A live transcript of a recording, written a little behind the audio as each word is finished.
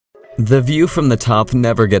The view from the top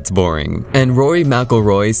never gets boring, and Rory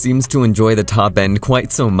Mcilroy seems to enjoy the top end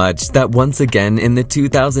quite so much that once again in the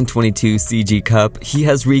 2022 CG Cup, he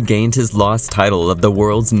has regained his lost title of the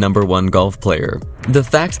world's #1 golf player. The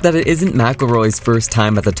fact that it isn't McIlroy's first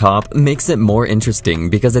time at the top makes it more interesting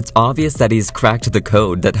because it's obvious that he's cracked the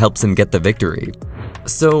code that helps him get the victory.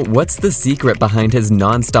 So what's the secret behind his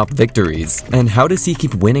non-stop victories, and how does he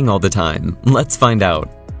keep winning all the time? Let's find out.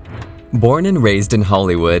 Born and raised in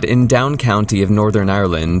Hollywood in Down County of Northern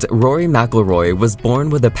Ireland, Rory Mcilroy was born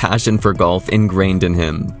with a passion for golf ingrained in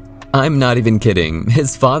him. I'm not even kidding,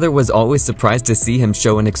 his father was always surprised to see him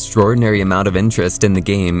show an extraordinary amount of interest in the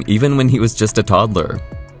game even when he was just a toddler.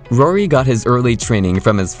 Rory got his early training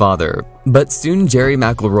from his father, but soon Jerry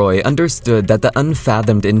McIlroy understood that the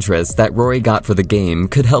unfathomed interest that Rory got for the game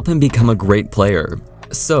could help him become a great player.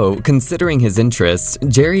 So, considering his interests,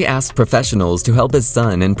 Jerry asked professionals to help his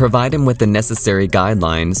son and provide him with the necessary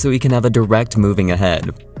guidelines so he can have a direct moving ahead.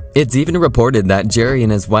 It's even reported that Jerry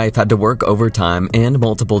and his wife had to work overtime and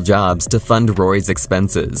multiple jobs to fund Rory's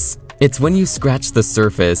expenses. It's when you scratch the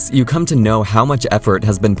surface, you come to know how much effort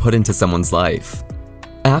has been put into someone's life.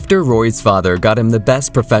 After Rory's father got him the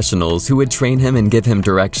best professionals who would train him and give him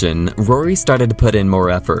direction, Rory started to put in more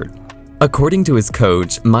effort. According to his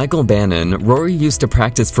coach, Michael Bannon, Rory used to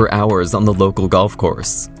practice for hours on the local golf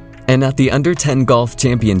course. And at the Under-10 Golf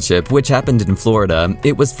Championship, which happened in Florida,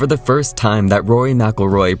 it was for the first time that Rory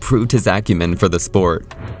Mcilroy proved his acumen for the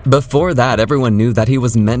sport. Before that, everyone knew that he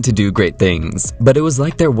was meant to do great things, but it was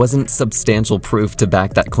like there wasn't substantial proof to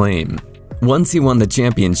back that claim. Once he won the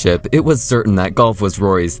championship, it was certain that golf was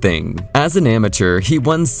Rory's thing. As an amateur, he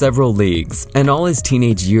won several leagues, and all his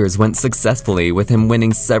teenage years went successfully with him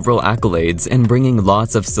winning several accolades and bringing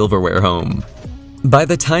lots of silverware home. By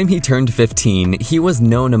the time he turned 15, he was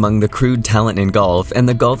known among the crude talent in golf, and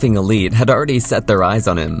the golfing elite had already set their eyes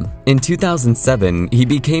on him. In 2007, he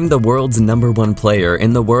became the world's #1 player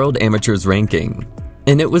in the World Amateurs ranking.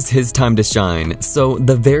 And it was his time to shine, so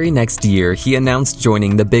the very next year he announced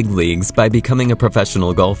joining the big leagues by becoming a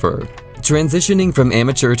professional golfer. Transitioning from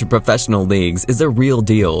amateur to professional leagues is a real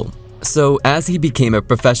deal. So as he became a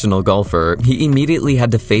professional golfer, he immediately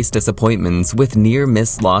had to face disappointments with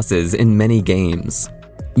near-miss losses in many games.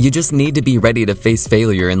 You just need to be ready to face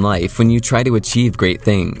failure in life when you try to achieve great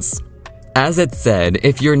things. As it's said,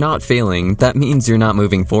 if you're not failing, that means you're not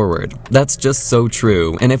moving forward. That's just so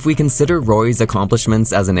true, and if we consider Rory's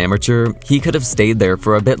accomplishments as an amateur, he could have stayed there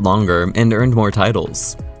for a bit longer and earned more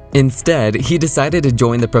titles. Instead, he decided to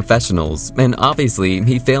join the professionals, and obviously,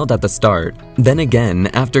 he failed at the start. Then again,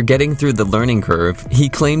 after getting through the learning curve, he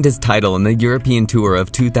claimed his title in the European Tour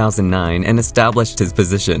of 2009 and established his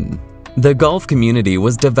position. The golf community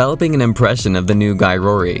was developing an impression of the new guy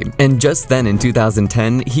Rory, and just then in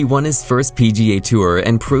 2010, he won his first PGA Tour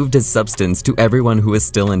and proved his substance to everyone who was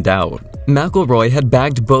still in doubt. McIlroy had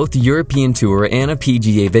bagged both European Tour and a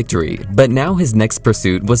PGA victory, but now his next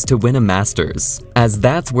pursuit was to win a Masters, as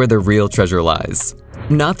that's where the real treasure lies.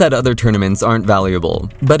 Not that other tournaments aren't valuable,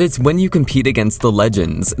 but it's when you compete against the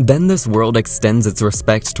legends, then this world extends its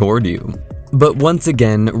respect toward you. But once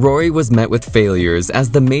again, Rory was met with failures as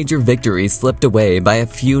the major victories slipped away by a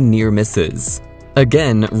few near misses.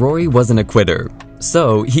 Again, Rory wasn't a quitter.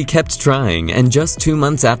 So, he kept trying, and just 2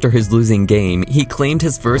 months after his losing game, he claimed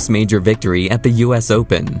his first major victory at the US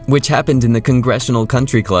Open, which happened in the Congressional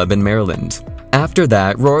Country Club in Maryland. After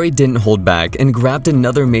that, Rory didn't hold back and grabbed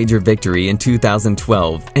another major victory in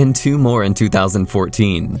 2012 and 2 more in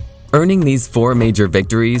 2014. Earning these 4 major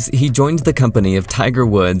victories, he joined the company of Tiger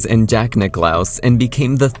Woods and Jack Nicklaus and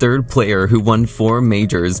became the 3rd player who won 4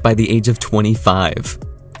 majors by the age of 25.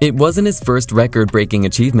 It wasn't his first record-breaking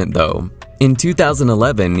achievement though. In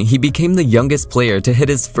 2011, he became the youngest player to hit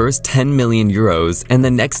his first 10 million euros, and the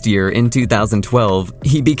next year, in 2012,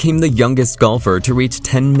 he became the youngest golfer to reach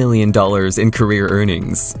 $10 million in career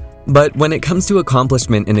earnings. But when it comes to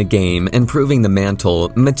accomplishment in a game and proving the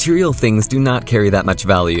mantle, material things do not carry that much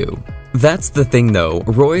value. That's the thing though,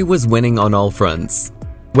 Rory was winning on all fronts.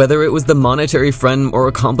 Whether it was the monetary front or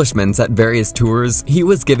accomplishments at various tours, he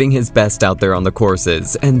was giving his best out there on the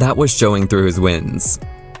courses, and that was showing through his wins.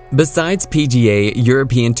 Besides PGA,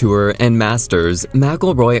 European Tour, and Masters,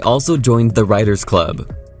 McIlroy also joined the Writers'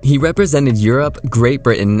 Club. He represented Europe, Great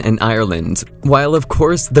Britain, and Ireland. While of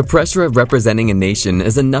course, the pressure of representing a nation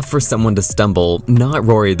is enough for someone to stumble, not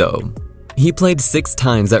Rory though. He played 6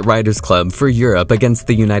 times at Writers' Club for Europe against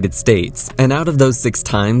the United States, and out of those 6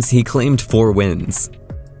 times, he claimed 4 wins.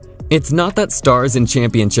 It's not that stars and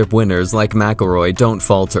championship winners like McIlroy don't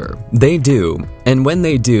falter. They do, and when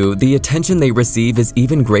they do, the attention they receive is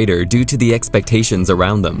even greater due to the expectations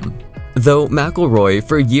around them. though McIlroy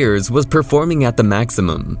for years was performing at the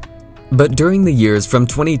maximum. But during the years from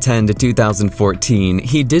 2010 to 2014,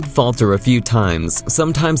 he did falter a few times,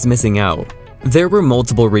 sometimes missing out. There were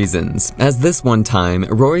multiple reasons, as this one time,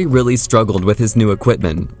 Rory really struggled with his new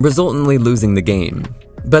equipment, resultantly losing the game.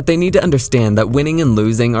 But they need to understand that winning and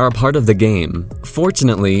losing are a part of the game.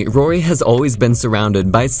 Fortunately, Rory has always been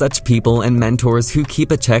surrounded by such people and mentors who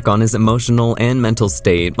keep a check on his emotional and mental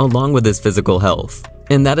state along with his physical health,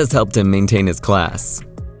 and that has helped him maintain his class.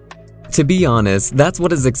 To be honest, that's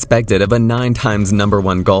what is expected of a 9-time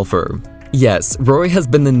 #1 golfer. Yes, Rory has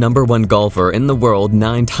been the #1 golfer in the world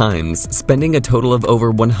 9 times, spending a total of over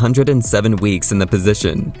 107 weeks in the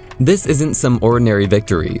position. This isn't some ordinary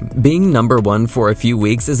victory. Being #1 for a few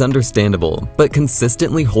weeks is understandable, but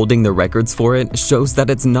consistently holding the records for it shows that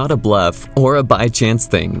it's not a bluff or a by-chance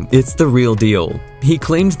thing, it's the real deal. He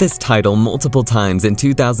claimed this title multiple times in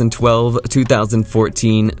 2012,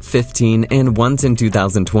 2014, 15, and once in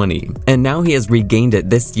 2020, and now he has regained it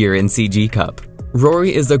this year in CG Cup.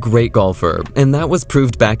 Rory is a great golfer, and that was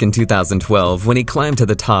proved back in 2012 when he climbed to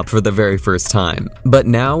the top for the very first time. But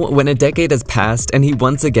now, when a decade has passed and he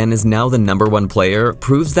once again is now the #1 player,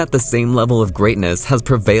 proves that the same level of greatness has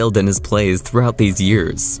prevailed in his plays throughout these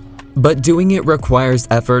years. But doing it requires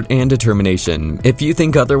effort and determination. If you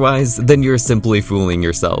think otherwise, then you're simply fooling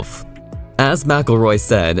yourself. As McIlroy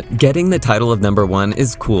said, getting the title of #1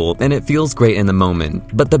 is cool and it feels great in the moment,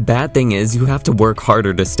 but the bad thing is you have to work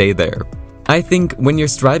harder to stay there. I think when you're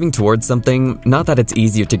striving towards something, not that it's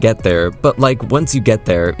easier to get there, but like once you get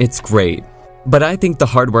there, it's great. But I think the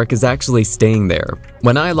hard work is actually staying there.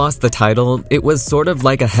 When I lost the title, it was sort of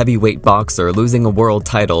like a heavyweight boxer losing a world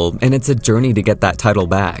title, and it's a journey to get that title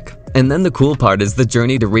back. And then the cool part is the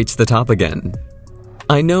journey to reach the top again.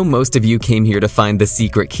 I know most of you came here to find the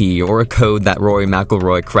secret key or a code that Rory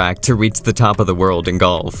Mcilroy cracked to reach the top of the world in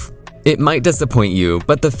golf. It might disappoint you,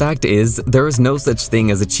 but the fact is, there is no such thing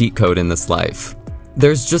as a cheat code in this life.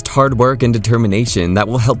 There's just hard work and determination that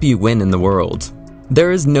will help you win in the world.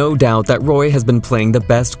 There is no doubt that Rory has been playing the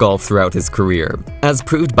best golf throughout his career, as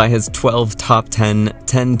proved by his 12 top 10,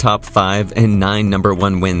 10 top 5, and 9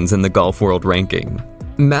 #1 wins in the golf world ranking.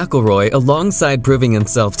 McIlroy, alongside proving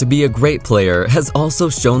himself to be a great player, has also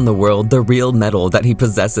shown the world the real metal that he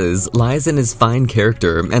possesses lies in his fine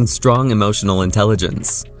character and strong emotional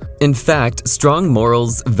intelligence. In fact, strong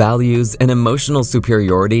morals, values, and emotional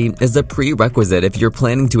superiority is a prerequisite if you're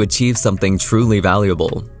planning to achieve something truly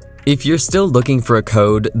valuable. If you're still looking for a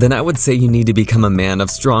code, then I would say you need to become a man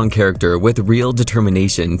of strong character with real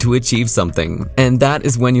determination to achieve something, and that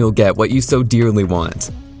is when you'll get what you so dearly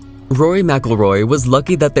want. Rory Mcilroy was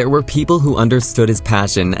lucky that there were people who understood his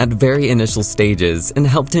passion at very initial stages and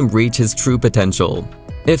helped him reach his true potential.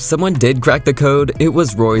 If someone did crack the code, it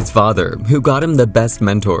was Rory's father, who got him the best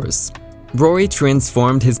mentors. Rory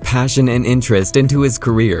transformed his passion and interest into his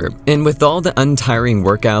career, and with all the untiring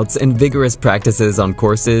workouts and vigorous practices on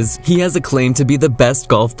courses, he has a claim to be the best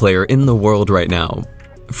golf player in the world right now.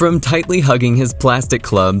 From tightly hugging his plastic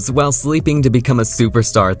clubs while sleeping to become a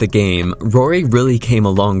superstar at the game, Rory really came a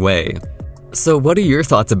long way. So what are your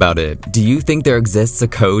thoughts about it? Do you think there exists a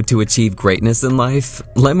code to achieve greatness in life?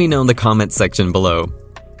 Let me know in the comments section below.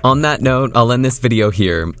 On that note, I'll end this video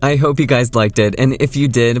here. I hope you guys liked it, and if you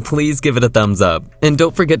did, please give it a thumbs up. And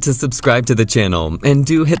don't forget to subscribe to the channel, and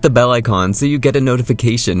do hit the bell icon so you get a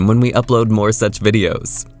notification when we upload more such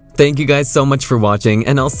videos. Thank you guys so much for watching,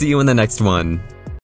 and I'll see you in the next one.